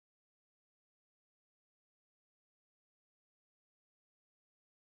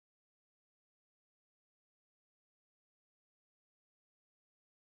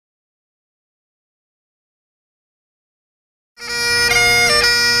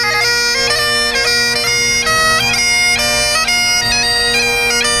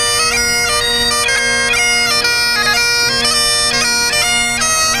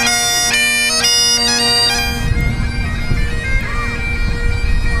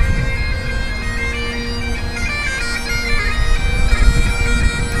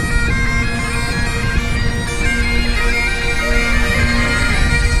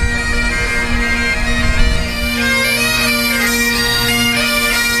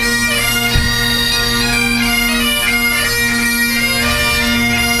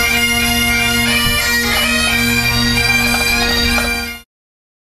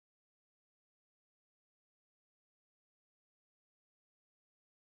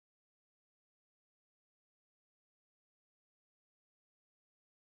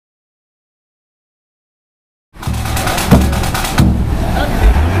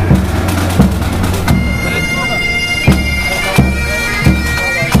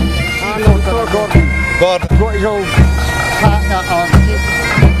Lord. Got his old partner on.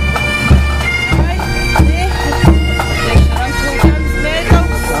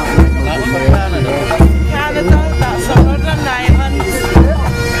 That's for Canada. Canada, that's a Northern Ireland.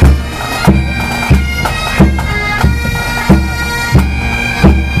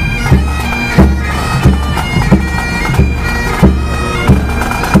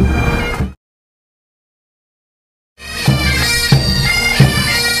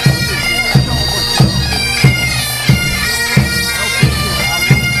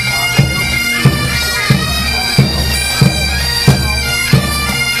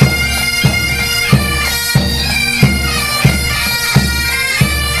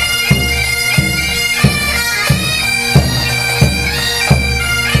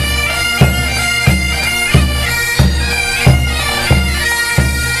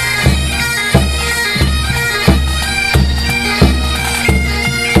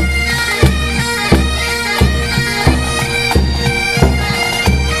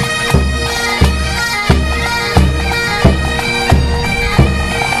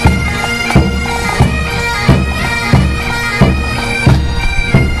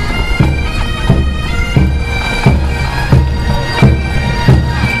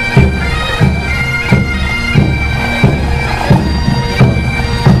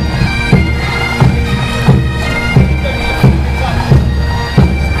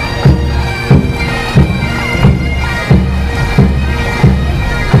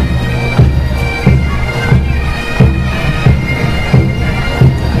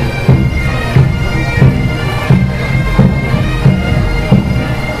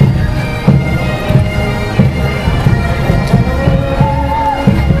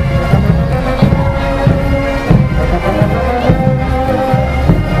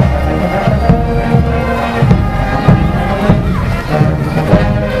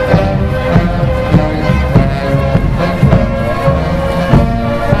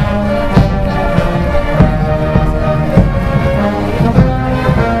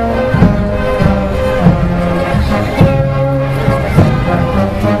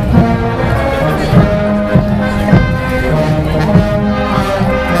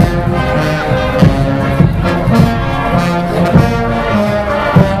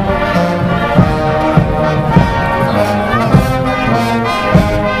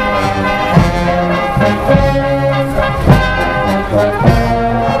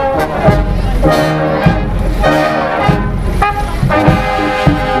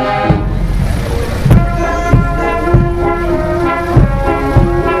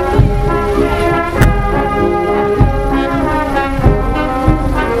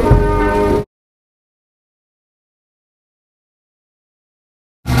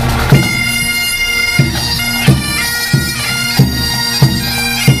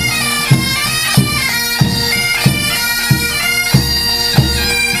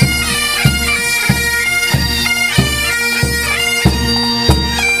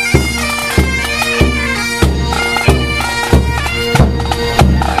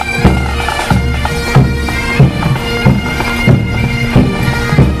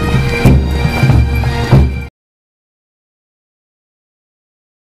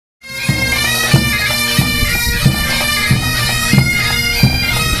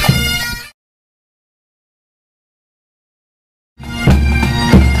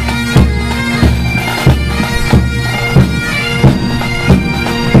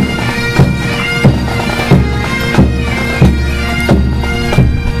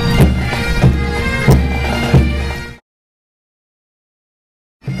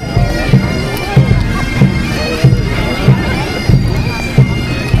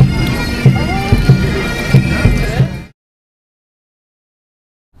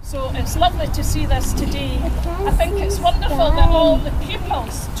 So it's lovely to see this today. I think it's wonderful that all the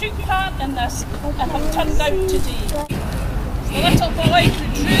pupils took part in this and have turned out today. The little boy who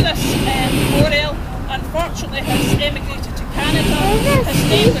drew this memorial unfortunately has emigrated to Canada. His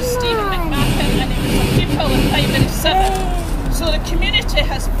name was Stephen McMacken and he was a pupil in Primary 7. So the community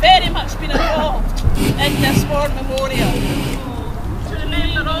has very much been involved in this war memorial. To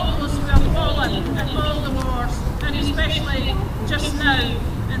remember all those who have fallen in all the wars, and especially just now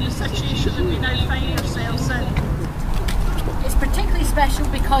in the situation that we now find ourselves in. It's particularly special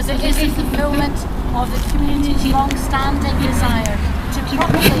because it is the fulfilment of the community's long-standing desire to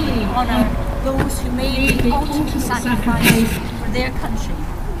properly honour those who made the ultimate sacrifice for their country.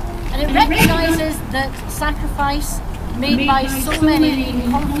 And it recognises that sacrifice made by so many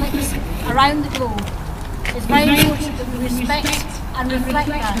in conflicts around the globe is very important that we respect and reflect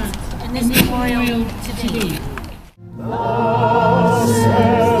that in this memorial today. Thus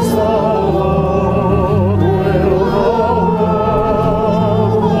says the Lord.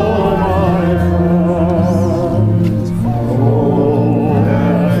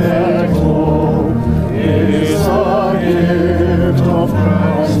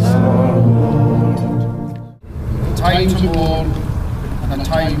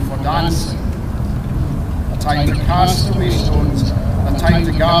 dancing, a time to cast away stones, a time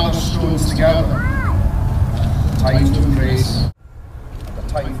to gather stones together, a time to embrace, and a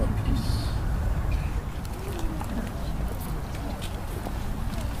time for peace.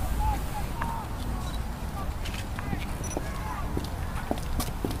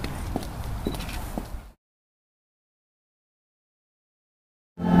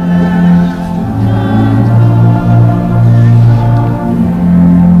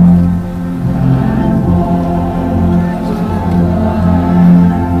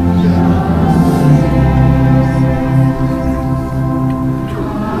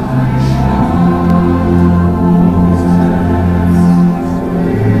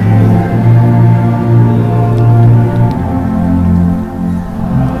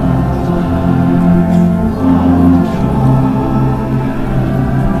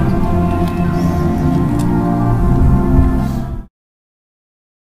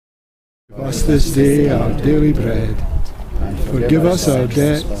 Give us this day our daily bread, and forgive us our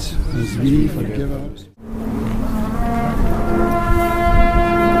debts as we forgive ours.